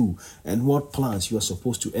supposed to do and what plans you are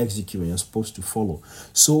supposed to execute and you're supposed to follow.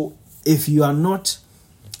 So if you are not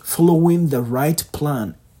following the right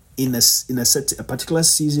plan in a particular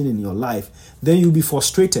season in your life, then you'll be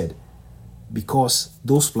frustrated because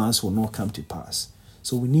those plans will not come to pass.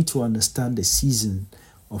 So we need to understand the season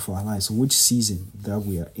of our lives, which season that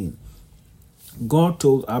we are in. God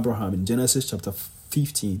told Abraham in Genesis chapter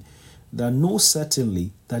 15 that know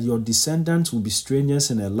certainly that your descendants will be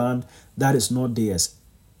strangers in a land that is not theirs,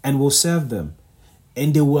 and will serve them,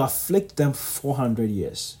 and they will afflict them 400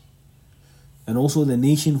 years. And also the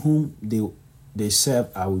nation whom they serve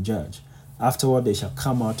I will judge. Afterward they shall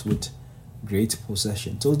come out with great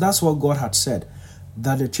possession. So that's what God had said,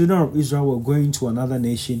 that the children of Israel were going to another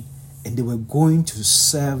nation and they were going to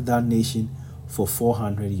serve that nation for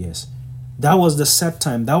 400 years. That was the set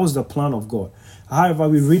time. That was the plan of God. However,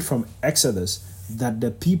 we read from Exodus that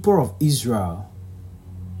the people of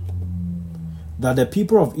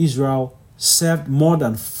Israel served more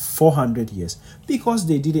than 400 years because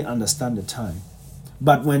they didn't understand the time.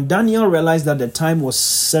 But when Daniel realized that the time was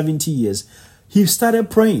 70 years, he started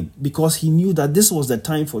praying because he knew that this was the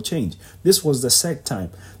time for change. This was the set time.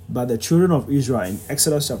 But the children of Israel in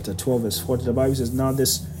Exodus chapter 12 verse 40, the Bible says,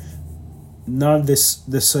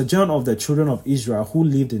 the sojourn of the children of Israel who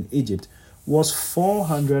lived in Egypt was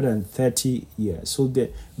 430 years. So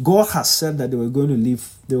God has said that they were going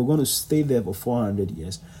to stay there for 400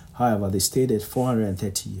 years. However, they stayed there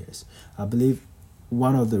 430 years. I believe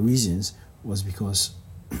one of the reasons was because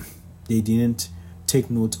they didn't take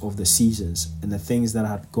note of the seasons and the things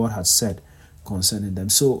that God had said concerning them.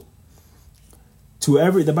 So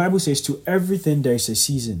the Bible says, to everything there is a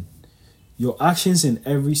season. Your actions in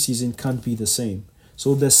every season can't be the same.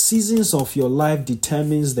 So the seasons of your life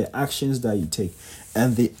determines the actions that you take.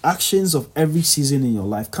 And the actions of every season in your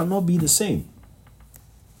life cannot be the same.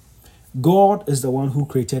 God is the one who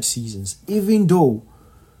created seasons. Even though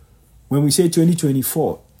when we say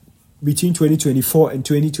 2024, between 2024 and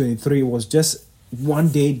 2023 was just one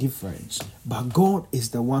day difference. But God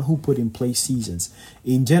is the one who put in place seasons.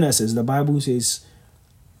 In Genesis, the Bible says,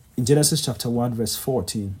 in Genesis chapter 1, verse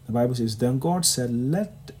 14, the Bible says, Then God said,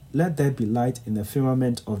 Let there be light in the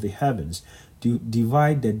firmament of the heavens, to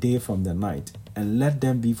divide the day from the night, and let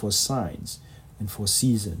them be for signs and for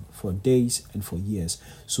season, for days and for years.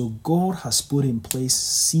 So God has put in place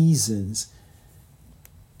seasons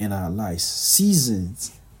in our lives,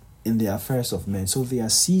 seasons in the affairs of men. So there are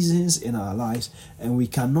seasons in our lives, and we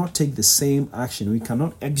cannot take the same action. We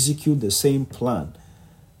cannot execute the same plan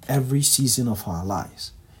every season of our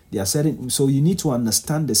lives. There are certain, so you need to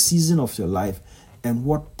understand the season of your life and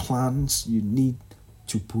what plans you need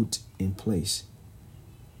to put in place.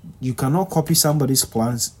 You cannot copy somebody's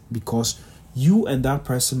plans, because you and that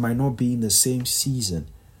person might not be in the same season.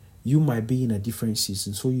 You might be in a different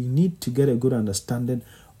season. So you need to get a good understanding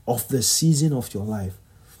of the season of your life,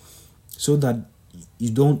 so that you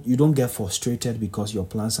don't get frustrated because your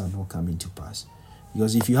plans are not coming to pass.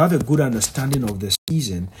 Because if you have a good understanding of the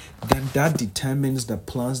season, then that determines the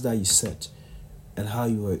plans that you set, and how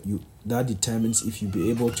you that determines if you'll be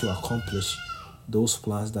able to accomplish those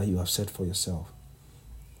plans that you have set for yourself.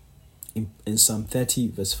 In Psalm 30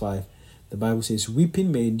 verse 5, the Bible says,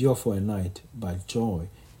 Weeping may endure for a night, but joy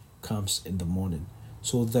comes in the morning.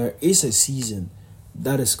 So there is a season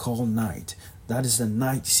that is called night. That is the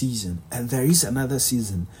night season. And there is another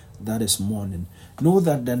season that is morning. Know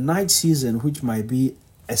that the night season, which might be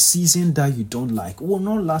a season that you don't like, will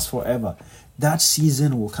not last forever. That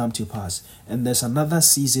season will come to pass. And there's another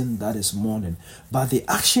season that is morning. But the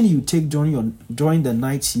action you take during the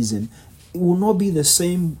night season, it will not be the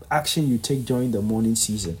same action you take during the morning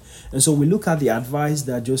season. And so we look at the advice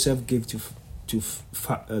that Joseph gave to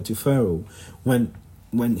Pharaoh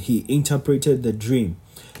when he interpreted the dream.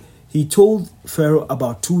 He told Pharaoh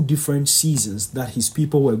about two different seasons that his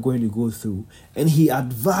people were going to go through. And he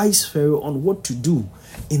advised Pharaoh on what to do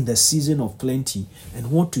in the season of plenty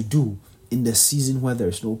and what to do in the season where there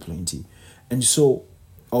is no plenty. And so,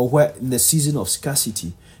 or where in the season of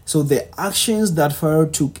scarcity. So the actions that Pharaoh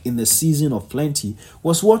took in the season of plenty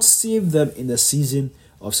was what saved them in the season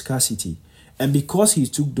of scarcity. And because he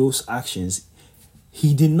took those actions,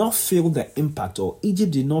 he did not feel the impact, or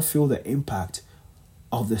Egypt did not feel the impact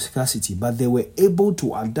of the scarcity, but they were able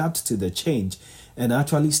to adapt to the change and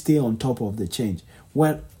actually stay on top of the change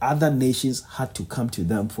when other nations had to come to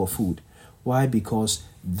them for food. Why? Because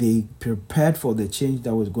they prepared for the change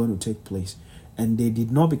that was going to take place, and they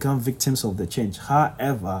did not become victims of the change.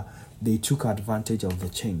 However, they took advantage of the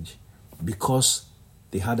change because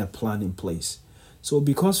they had a plan in place. So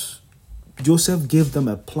because Joseph gave them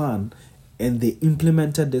a plan and they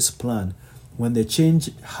implemented this plan, when the change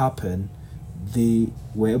happened, they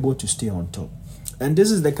were able to stay on top. And this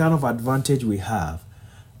is the kind of advantage we have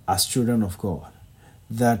as children of God,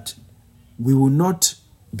 that we will not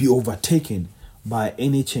be overtaken by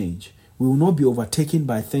any change. We will not be overtaken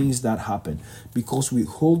by things that happen, because we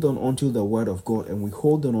hold on onto the word of God and we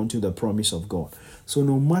hold on onto the promise of God. So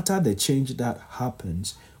no matter the change that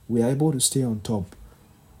happens, we are able to stay on top.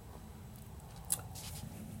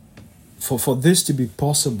 For this to be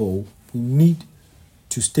possible, we need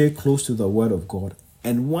to stay close to the word of God.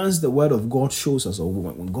 And once the word of God shows us, or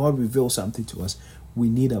when God reveals something to us, we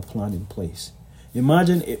need a plan in place.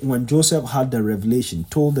 Imagine when Joseph had the revelation,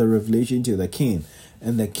 told the revelation to the king,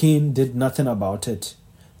 and the king did nothing about it.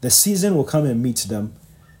 The season will come and meet them,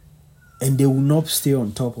 and they will not stay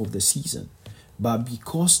on top of the season. But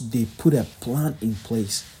because they put a plan in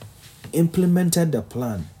place, implemented the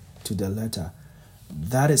plan to the letter,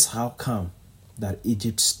 that is how come that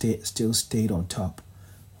Egypt still stayed on top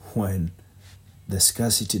when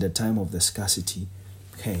the time of the scarcity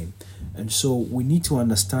came. And so we need to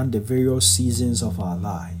understand the various seasons of our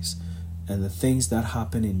lives and the things that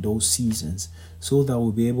happen in those seasons, so that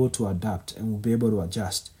we'll be able to adapt and we'll be able to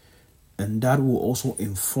adjust. And that will also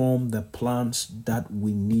inform the plans that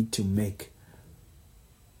we need to make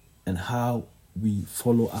and how we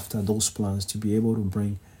follow after those plans to be able to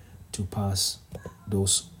bring to pass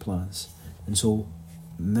those plans. And so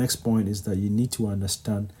next point is that you need to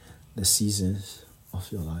understand the seasons of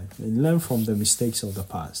your life and learn from the mistakes of the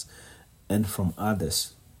past and from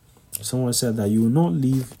others. Someone said that you will not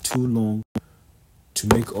live too long to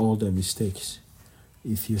make all the mistakes.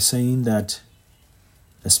 If you're saying that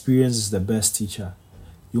experience is the best teacher,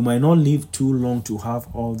 you might not live too long to have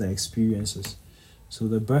all the experiences. So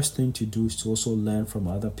the best thing to do is to also learn from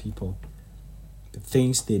other people, the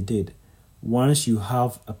things they did. Once you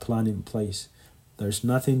have a plan in place, there's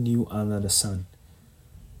nothing new under the sun.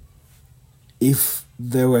 If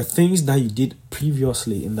there were things that you did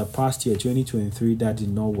previously in the past year, 2023, that did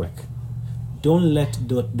not work, Don't let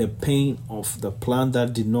the pain of the plan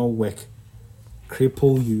that did not work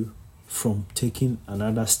cripple you from taking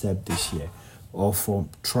another step this year or from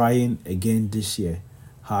trying again this year.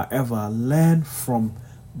 However, learn from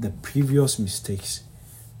the previous mistakes,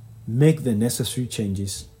 make the necessary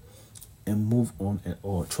changes, and move on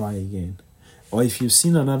or try again. Or if you've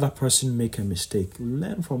seen another person make a mistake,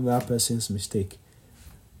 learn from that person's mistake.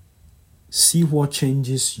 See what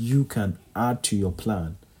changes you can add to your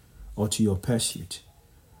plan or to your pursuit,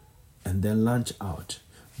 and then launch out.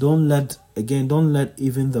 Don't let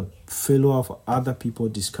even the failure of other people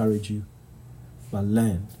discourage you, but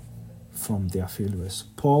learn from their failures.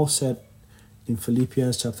 Paul said in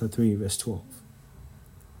Philippians chapter 3, verse 12,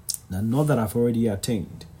 now, not that I've already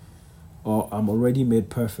attained or I'm already made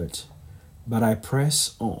perfect, but I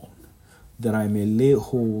press on that I may lay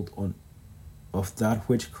hold on of that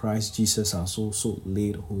which Christ Jesus has also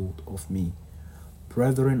laid hold of me.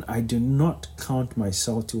 Brethren, I do not count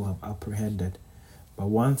myself to have apprehended, but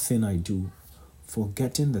one thing I do,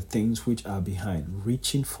 forgetting the things which are behind,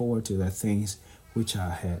 reaching forward to the things which are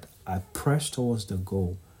ahead, I press towards the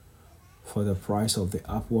goal for the prize of the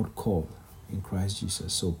upward call in Christ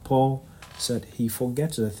Jesus. So Paul said he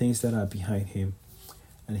forgets the things that are behind him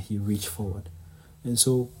and he reached forward. And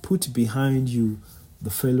so put behind you the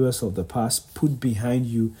failures of the past, put behind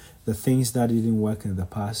you the things that didn't work in the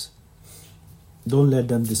past. Don't let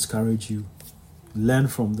them discourage you. Learn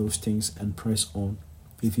from those things and press on.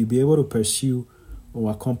 If you be able to pursue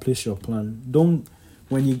or accomplish your plan,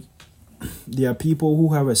 there are people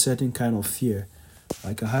who have a certain kind of fear.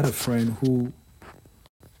 Like I had a friend who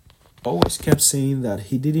always kept saying that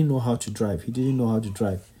he didn't know how to drive. He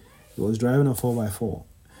was driving a 4x4.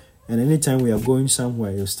 And anytime we are going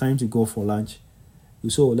somewhere, it was time to go for lunch. He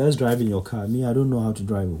said, let's drive in your car. Me, I don't know how to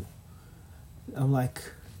drive. I'm like,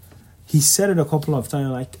 he said it a couple of times.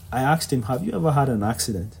 Like, I asked him, have you ever had an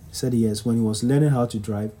accident? He said yes. When he was learning how to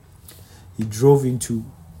drive, he drove into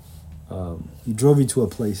a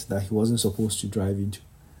place that he wasn't supposed to drive into.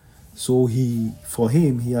 So he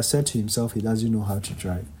has said to himself, he doesn't know how to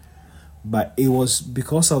drive. But it was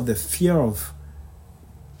because of the fear of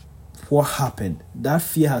what happened. That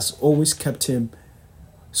fear has always kept him.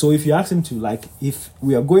 So if you ask him to, like, if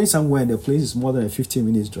we are going somewhere and the place is more than a 15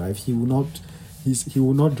 minutes drive, he will not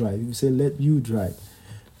drive. He will say, let you drive.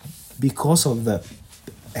 Because of the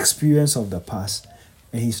experience of the past,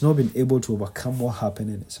 and he's not been able to overcome what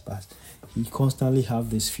happened in his past. He constantly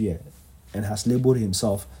have this fear and has labeled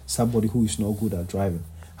himself somebody who is not good at driving.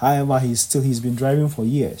 However, he's been driving for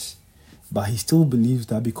years, but he still believes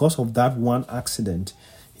that because of that one accident,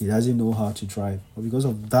 he doesn't know how to drive, or because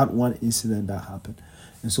of that one incident that happened.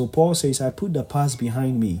 And so Paul says, I put the past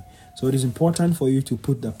behind me. So it is important for you to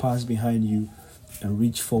put the past behind you and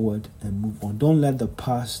reach forward and move on. Don't let the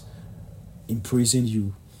past imprison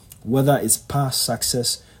you. Whether it's past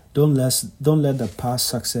success, don't let the past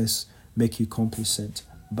success make you complacent,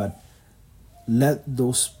 but let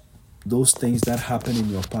those things that happen in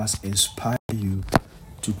your past inspire you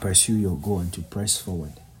to pursue your goal and to press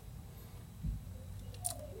forward.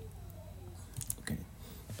 Okay.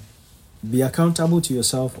 Be accountable to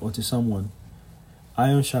yourself or to someone.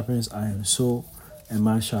 Iron sharpens iron, so a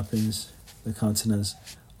man sharpens the countenance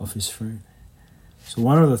of his friend. So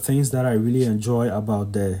one of the things that I really enjoy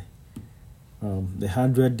about the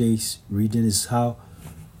 100 days reading is how,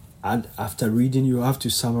 and after reading, you have to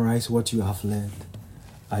summarize what you have learned.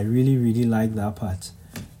 I really, really like that part.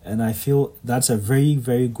 And I feel that's a very,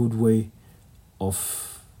 very good way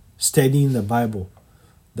of studying the Bible.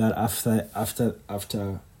 That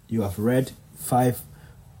after you have read 5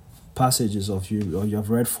 passages or you have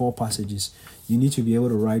read 4 passages, you need to be able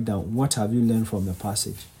to write down what have you learned from the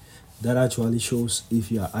passage. That actually shows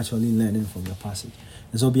if you are actually learning from the passage.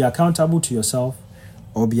 And so be accountable to yourself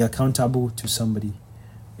or be accountable to somebody.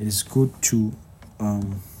 It is good to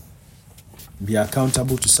be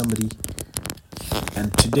accountable to somebody.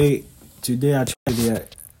 And today actually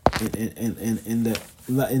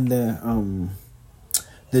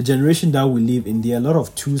the generation that we live in, there are a lot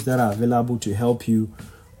of tools that are available to help you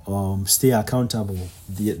stay accountable.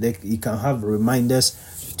 You can have reminders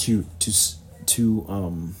to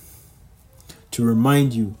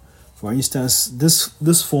remind you. For instance,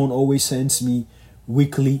 this phone always sends me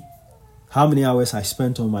weekly how many hours I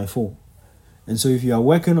spent on my phone. And so if you are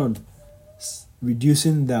working on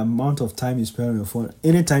reducing the amount of time you spend on your phone,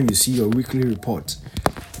 anytime you see your weekly report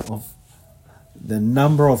of the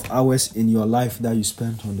number of hours in your life that you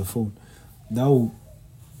spent on the phone, that will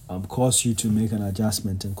cause you to make an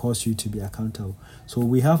adjustment and cause you to be accountable. So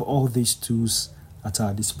we have all these tools at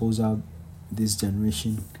our disposal this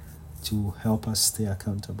generation to help us stay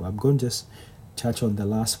accountable. I'm going to just touch on the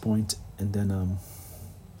last point, and then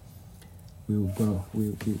we will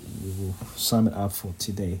sum it up for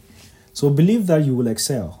today. So believe that you will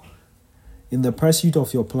excel in the pursuit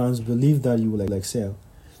of your plans. Believe that you will excel.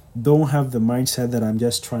 Don't have the mindset that I'm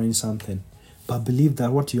just trying something, but believe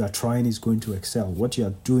that what you are trying is going to excel. What you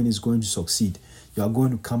are doing is going to succeed. You are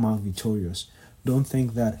going to come out victorious. Don't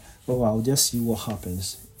think that, oh, I'll just see what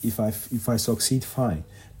happens. If I succeed, fine.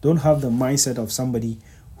 Don't have the mindset of somebody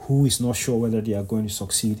who is not sure whether they are going to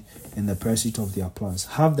succeed in the pursuit of their plans.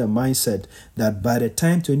 Have the mindset that by the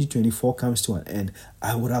time 2024 comes to an end,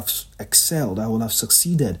 I would have excelled, I would have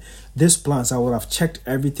succeeded. These plans, I would have checked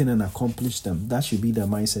everything and accomplished them. That should be the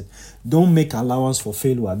mindset. Don't make allowance for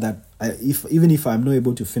failure. That even if I'm not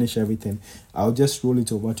able to finish everything, I'll just roll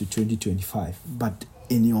it over to 2025. But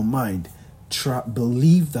in your mind,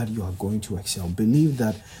 believe that you are going to excel. Believe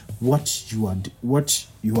that what you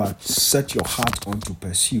are set your heart on to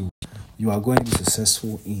pursue, you are going to be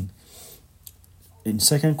successful in. In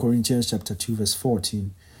 2 Corinthians chapter 2 verse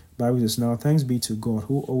 14, Bible says, now thanks be to God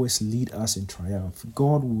who always lead us in triumph.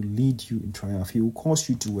 God will lead you in triumph. He will cause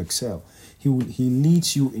you to excel. He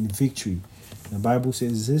leads you in victory. The Bible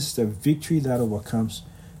says this is the victory that overcomes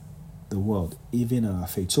the world, even our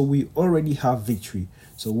faith. So we already have victory.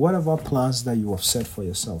 So whatever plans that you have set for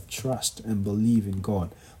yourself, trust and believe in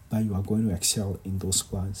God that you are going to excel in those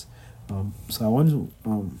plans. So I want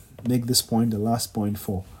to make this point the last point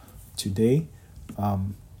for today.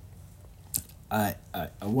 When I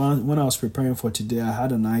was preparing for today, I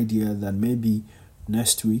had an idea that maybe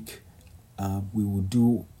next week we will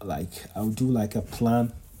do I'll do like a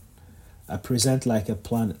plan. I present like a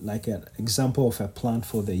plan, like an example of a plan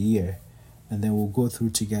for the year, and then we'll go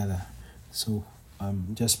through together. So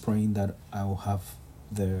I'm just praying that I will have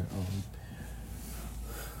the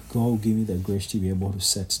God will give me the grace to be able to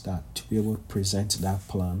set that, to be able to present that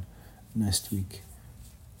plan next week,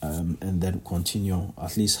 and then continue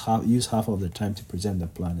at least use half of the time to present the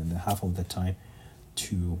plan, and then half of the time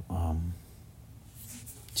to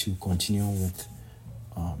continue with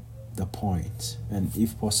the point. And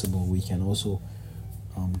if possible, we can also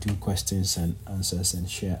do questions and answers and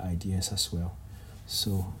share ideas as well.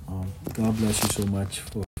 So God bless you so much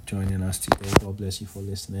for joining us today. God bless you for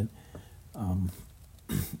listening.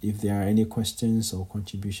 If there are any questions or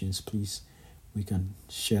contributions, please, we can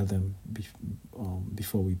share them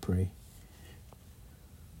before we pray.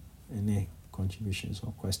 Any contributions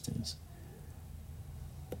or questions?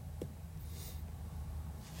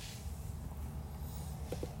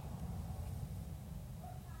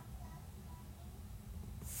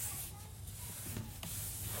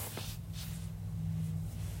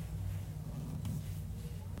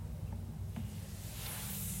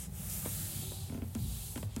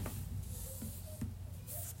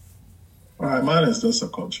 All right, mine is just a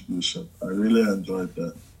contribution. I really enjoyed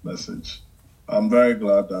the message. I'm very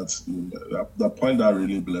glad that the point that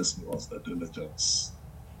really blessed me was the diligence.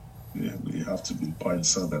 We have to be point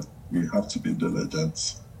 7. We have to be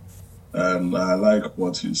diligent. And I like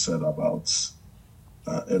what you said about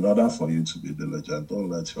in order for you to be diligent, don't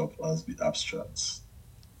let your plans be abstract.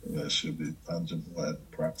 They should be tangible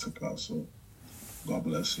and practical. So God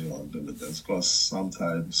bless you on diligence, because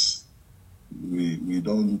sometimes we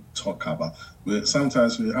don't talk about.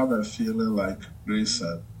 Sometimes we have a feeling like grace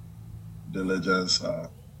and diligence are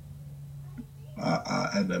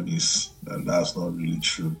enemies, and that's not really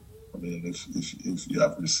true. I mean, if you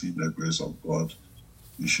have received the grace of God,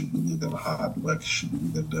 you should believe in hard work, you should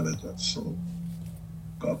believe in diligence. So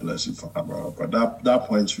God bless you for Abraham. But that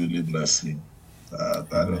point really blessed me. I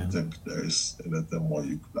don't think there is anything more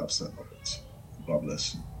you could have said on it. God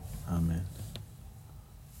bless you. Amen.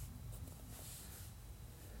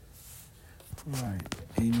 All right.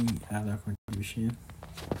 Any other contribution?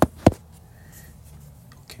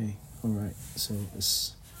 Okay. All right. So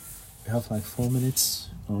we have like 4 minutes.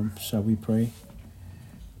 Shall we pray?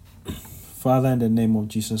 Father, in the name of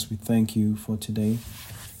Jesus, we thank you for today,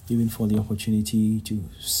 even for the opportunity to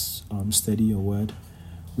study your word.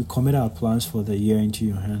 We commit our plans for the year into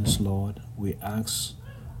your hands, Lord. We ask,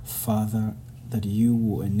 Father, that you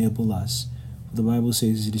will enable us. The Bible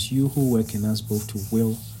says it is you who work in us both to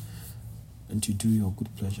will and to do your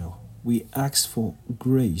good pleasure. We ask for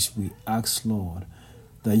grace. We ask, Lord,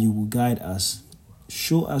 that you will guide us.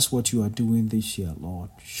 Show us what you are doing this year, Lord.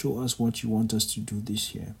 Show us what you want us to do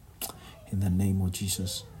this year. In the name of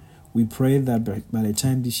Jesus. We pray that by the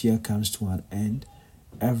time this year comes to an end,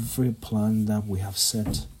 every plan that we have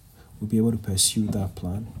set, we'll be able to pursue that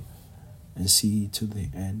plan and see it to the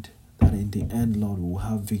end. That in the end, Lord, we will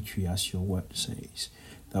have victory, as your word says.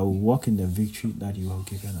 That we'll walk in the victory that you have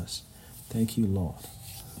given us. Thank you, Lord,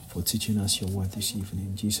 for teaching us your word this evening.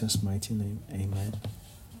 In Jesus' mighty name, amen.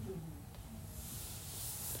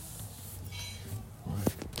 All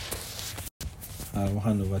right. I will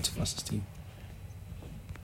hand over to Pastor Steve.